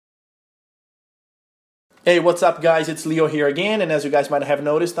Hey, what's up guys, it's Leo here again, and as you guys might have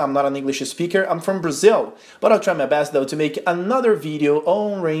noticed, I'm not an English speaker, I'm from Brazil, but I'll try my best though to make another video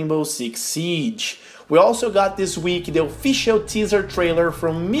on Rainbow Six Siege. We also got this week the official teaser trailer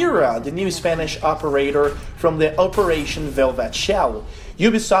from Mira, the new Spanish operator from the Operation Velvet Shell.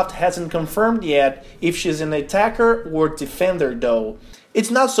 Ubisoft hasn't confirmed yet if she's an attacker or defender though. It's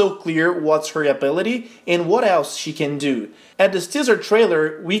not so clear what's her ability and what else she can do. At this teaser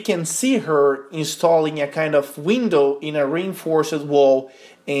trailer, we can see her installing a kind of window in a reinforced wall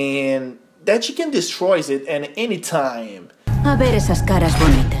and that she can destroy it at any time. A ver esas caras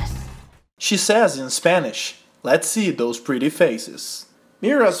bonitas. She says in Spanish, "Let's see those pretty faces."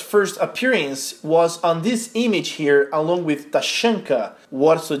 Mira's first appearance was on this image here along with Tashanka,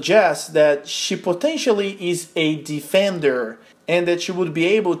 what suggests that she potentially is a defender and that she would be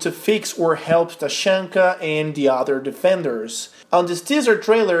able to fix or help Tashanka and the other defenders. On this teaser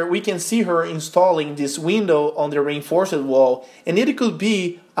trailer, we can see her installing this window on the reinforced wall, and it could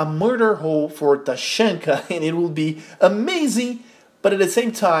be a murder hole for Tashanka, and it will be amazing, but at the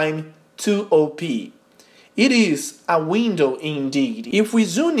same time, too OP. It is a window indeed. If we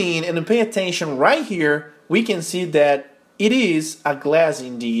zoom in and pay attention right here, we can see that it is a glass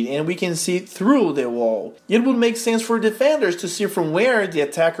indeed, and we can see through the wall. It would make sense for defenders to see from where the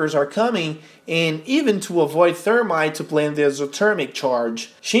attackers are coming, and even to avoid thermite to plant the exothermic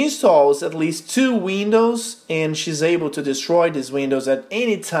charge. She installs at least 2 windows, and she's able to destroy these windows at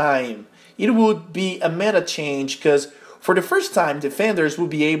any time. It would be a meta change, because for the first time, defenders will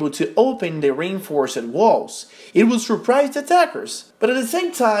be able to open the reinforced walls. It will surprise the attackers, but at the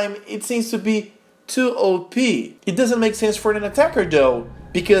same time, it seems to be too OP. It doesn't make sense for an attacker though,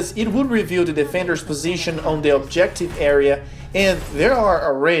 because it would reveal the defender's position on the objective area, and there are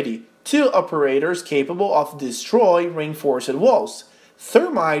already 2 operators capable of destroying reinforced walls,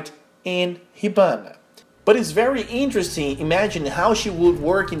 Thermite and Hibana. But it's very interesting, imagine how she would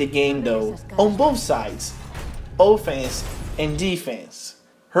work in the game though, on both sides, offense and defense.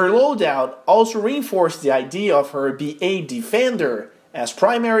 Her loadout also reinforced the idea of her being a defender. As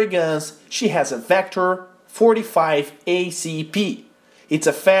primary guns, she has a Vector 45 ACP. It's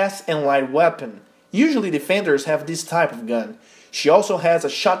a fast and light weapon. Usually defenders have this type of gun. She also has a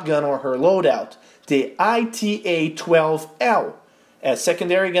shotgun on her loadout, the ITA-12L. As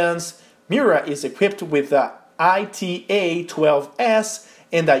secondary guns, Mira is equipped with the ITA-12S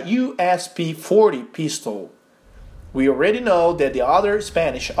and a USP-40 pistol. We already know that the other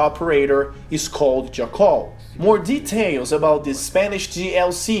Spanish operator is called Jackal. More details about this Spanish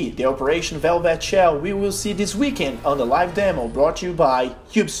DLC, the Operation Velvet Shell, we will see this weekend on the live demo brought to you by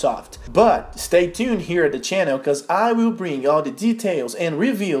Ubisoft. But stay tuned here at the channel because I will bring all the details and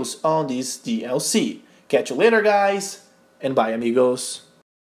reviews on this DLC. Catch you later guys, and bye amigos.